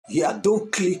Yeah, don't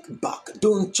click back.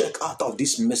 Don't check out of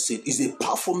this message. It's a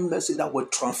powerful message that will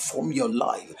transform your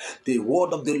life. The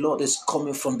word of the Lord is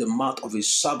coming from the mouth of his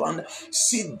servant.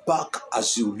 Sit back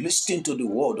as you listen to the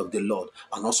word of the Lord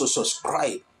and also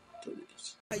subscribe to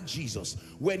this. Jesus,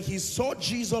 when he saw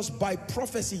Jesus by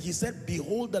prophecy, he said,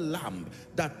 behold the Lamb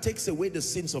that takes away the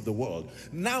sins of the world.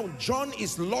 Now John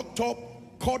is locked up,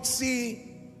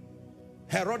 courtesy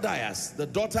Herodias, the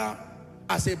daughter,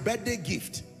 as a birthday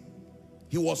gift.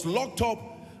 He was locked up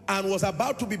and was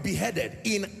about to be beheaded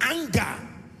in anger.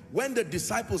 When the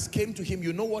disciples came to him,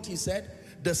 you know what he said?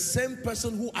 The same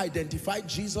person who identified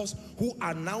Jesus, who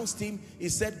announced him, he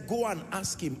said, go and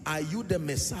ask him, are you the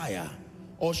Messiah,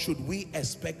 or should we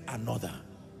expect another?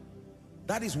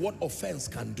 That is what offense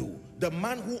can do. The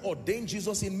man who ordained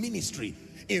Jesus in ministry,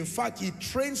 in fact, he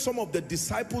trained some of the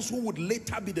disciples who would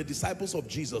later be the disciples of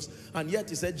Jesus. And yet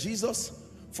he said, Jesus,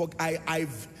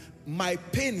 my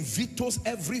pain vetoes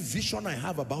every vision I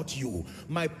have about you.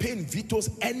 My pain vetoes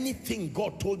anything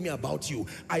God told me about you.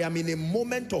 I am in a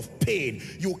moment of pain.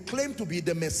 You claim to be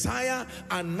the Messiah,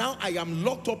 and now I am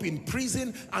locked up in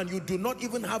prison, and you do not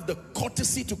even have the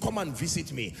courtesy to come and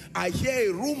visit me. I hear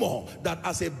a rumor that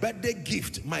as a birthday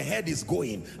gift, my head is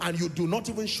going, and you do not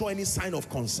even show any sign of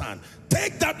concern.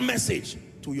 Take that message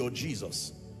to your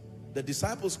Jesus. The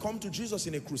disciples come to Jesus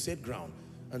in a crusade ground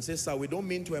and say, sir, we don't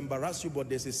mean to embarrass you, but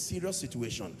there's a serious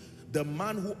situation. The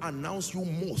man who announced you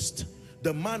most,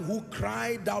 the man who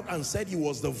cried out and said he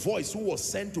was the voice who was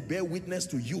sent to bear witness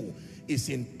to you, is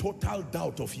in total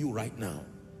doubt of you right now.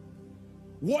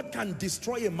 What can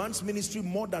destroy a man's ministry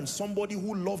more than somebody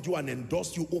who loved you and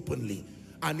endorsed you openly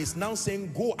and is now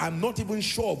saying, go, I'm not even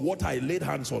sure of what I laid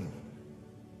hands on?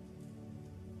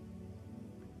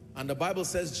 And the Bible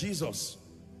says Jesus,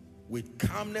 with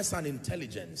calmness and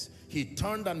intelligence, he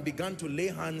turned and began to lay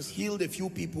hands, healed a few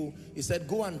people. He said,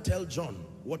 go and tell John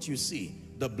what you see.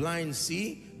 The blind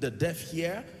see, the deaf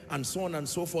hear, and so on and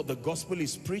so forth. The gospel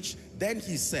is preached. Then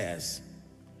he says,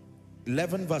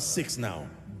 11 verse 6 now,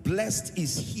 blessed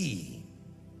is he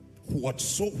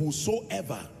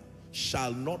whosoever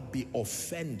shall not be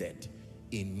offended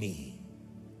in me.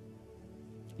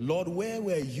 Lord, where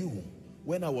were you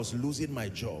when I was losing my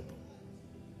job?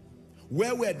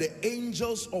 Where were the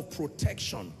angels of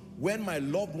protection when my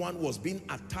loved one was being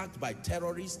attacked by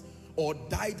terrorists or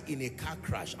died in a car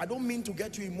crash? I don't mean to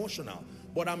get you emotional,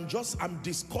 but I'm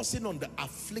discussing on the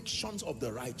afflictions of the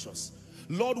righteous.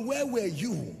 Lord, where were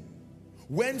you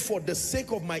when, for the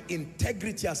sake of my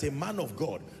integrity as a man of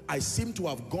God, I seem to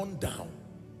have gone down?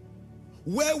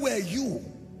 Where were you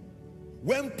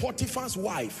when Potiphar's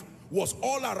wife was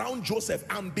all around Joseph,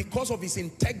 and because of his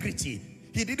integrity,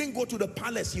 he didn't go to the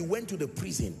palace, he went to the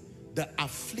prison? The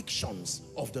afflictions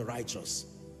of the righteous.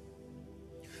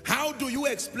 How do you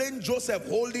explain Joseph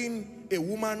holding a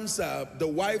woman's, the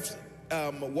wife's,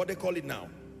 what they call it now,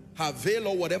 her veil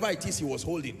or whatever it is he was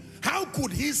holding? How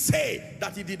could he say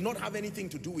that he did not have anything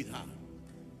to do with her?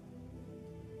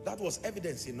 That was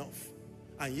evidence enough.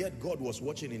 And yet God was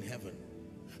watching in heaven.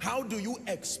 How do you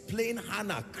explain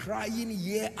Hannah crying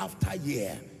year after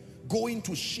year, going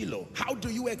to Shiloh? How do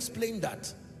you explain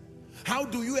that? How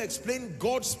do you explain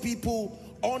God's people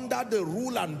under the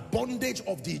rule and bondage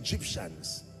of the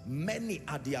Egyptians? Many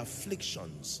are the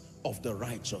afflictions of the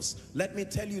righteous. Let me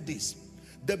tell you this.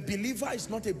 The believer is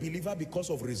not a believer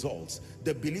because of results.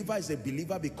 The believer is a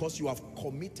believer because you have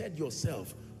committed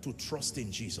yourself to trust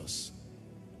in Jesus.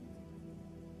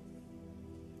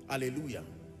 Hallelujah.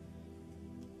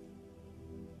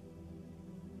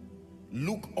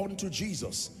 Look unto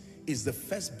Jesus is the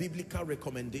first biblical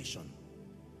recommendation.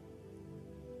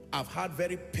 I've had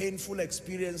very painful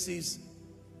experiences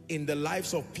in the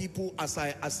lives of people as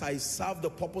I serve the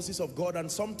purposes of God. And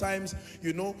sometimes,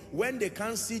 you know, when they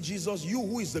can't see Jesus, you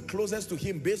who is the closest to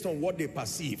him based on what they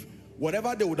perceive,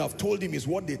 whatever they would have told him is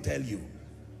what they tell you.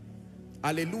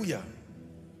 Hallelujah.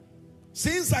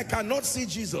 Since I cannot see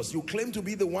Jesus, you claim to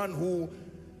be the one who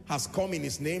has come in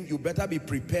his name, you better be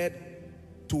prepared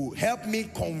to help me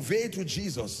convey to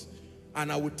Jesus. And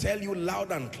I will tell you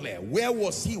loud and clear, where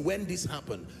was he when this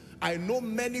happened? I know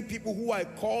many people who I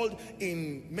called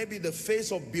in maybe the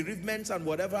face of bereavements and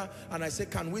whatever, and I say,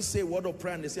 can we say a word of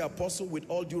prayer? And they say, Apostle, with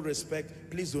all due respect,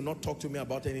 please do not talk to me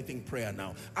about anything prayer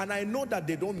now. And I know that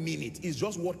they don't mean it. It's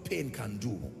just what pain can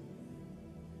do.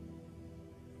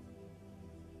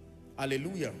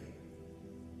 Hallelujah.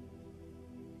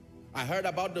 I heard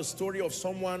about the story of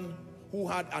someone who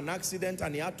had an accident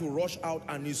and he had to rush out,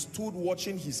 and he stood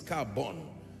watching his car burn,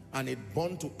 and it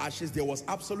burned to ashes. There was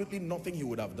absolutely nothing he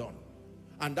would have done.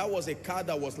 And that was a car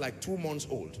that was like 2 months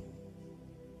old.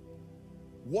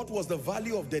 What was the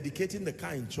value of dedicating the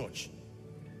car in church?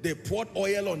 They poured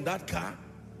oil on that car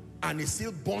and it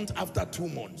still burnt after 2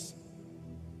 months.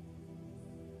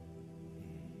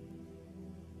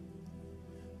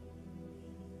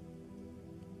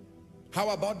 How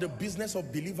about the business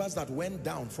of believers that went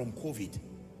down from COVID?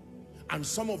 And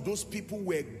some of those people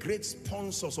were great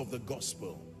sponsors of the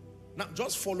gospel. Now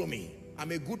just follow me.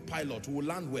 I'm a good pilot who will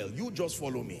land well. You just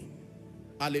follow me.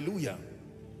 Hallelujah.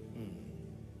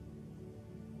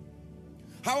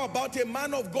 How about a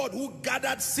man of God who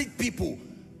gathered sick people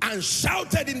and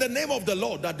shouted in the name of the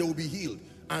Lord that they will be healed,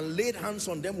 and laid hands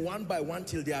on them one by one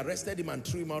till they arrested him and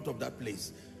threw him out of that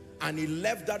place? And he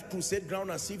left that crusade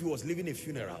ground as if he was leaving a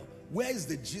funeral. Where is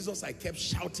the Jesus I kept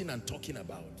shouting and talking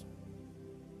about?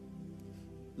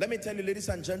 Let me tell you, ladies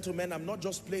and gentlemen, I'm not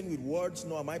just playing with words,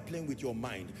 nor am I playing with your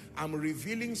mind. I'm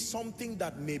revealing something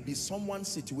that may be someone's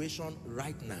situation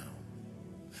right now.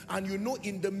 And you know,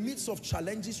 in the midst of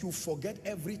challenges, you forget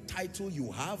every title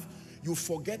you have. You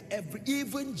forget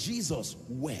even Jesus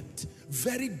wept.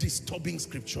 Very disturbing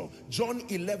scripture. John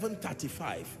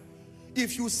 11:35.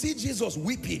 If you see Jesus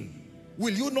weeping,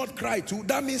 will you not cry too?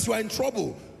 That means you are in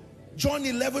trouble. John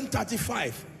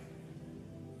 11:35.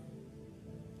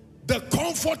 The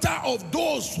comforter of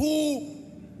those who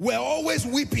were always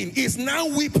weeping is now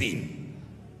weeping.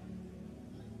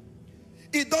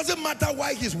 It doesn't matter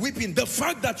why he's weeping. The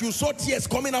fact that you saw tears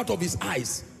coming out of his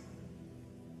eyes.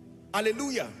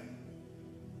 Hallelujah.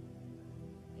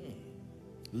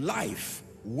 Life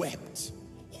wept.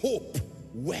 Hope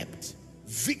wept.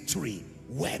 Victory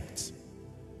wept.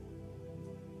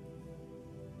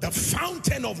 The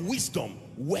fountain of wisdom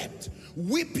wept.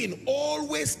 Weeping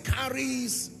always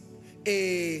carries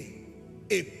a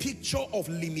picture of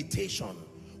limitation.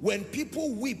 When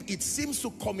people weep, it seems to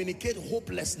communicate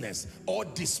hopelessness or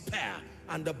despair.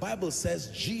 And the Bible says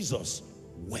Jesus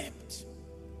wept.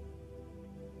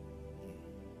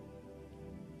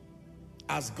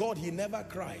 As God, he never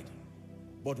cried.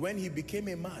 But when he became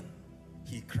a man,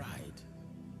 he cried.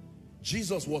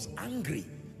 Jesus was angry.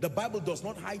 The Bible does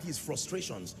not hide his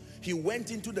frustrations. He went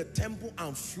into the temple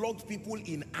and flogged people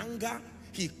in anger.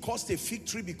 He caused a fig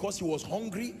tree because he was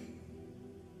hungry,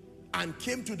 and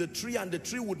came to the tree, and the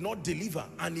tree would not deliver,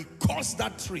 and he cursed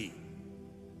that tree.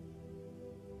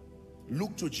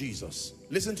 Look to Jesus.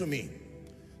 Listen to me.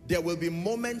 There will be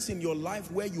moments in your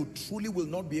life where you truly will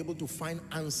not be able to find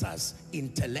answers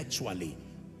intellectually.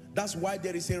 That's why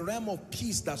there is a realm of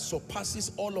peace that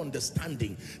surpasses all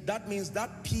understanding. That means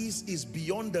that peace is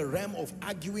beyond the realm of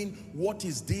arguing, what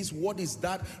is this, what is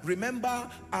that. Remember,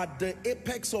 at the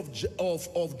apex of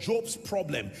Job's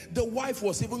problem, the wife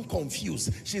was even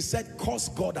confused. She said, curse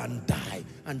God and die.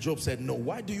 And Job said, no.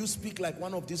 Why do you speak like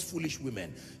one of these foolish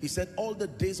women? He said, all the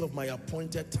days of my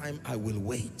appointed time I will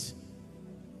wait.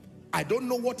 I don't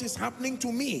know what is happening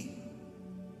to me.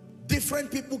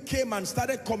 Different people came and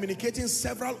started communicating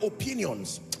several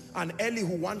opinions. And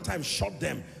Elihu one time shot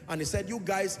them, and he said, you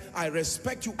guys, I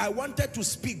respect you. I wanted to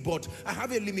speak, but I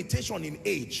have a limitation in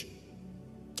age.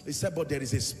 He said, but there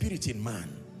is a spirit in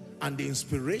man, and the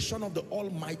inspiration of the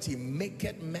Almighty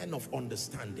maketh men of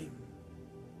understanding.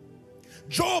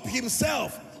 Job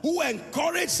himself, who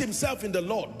encouraged himself in the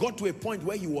Lord, got to a point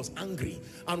where he was angry.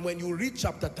 And when you read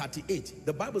chapter 38,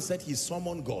 the Bible said he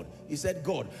summoned God. He said,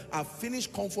 God, I've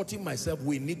finished comforting myself.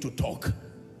 We need to talk.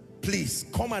 Please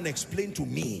come and explain to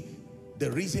me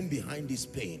the reason behind this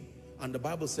pain. And the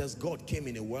Bible says God came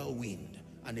in a whirlwind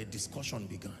and a discussion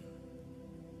began.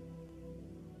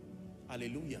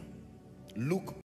 Hallelujah. Luke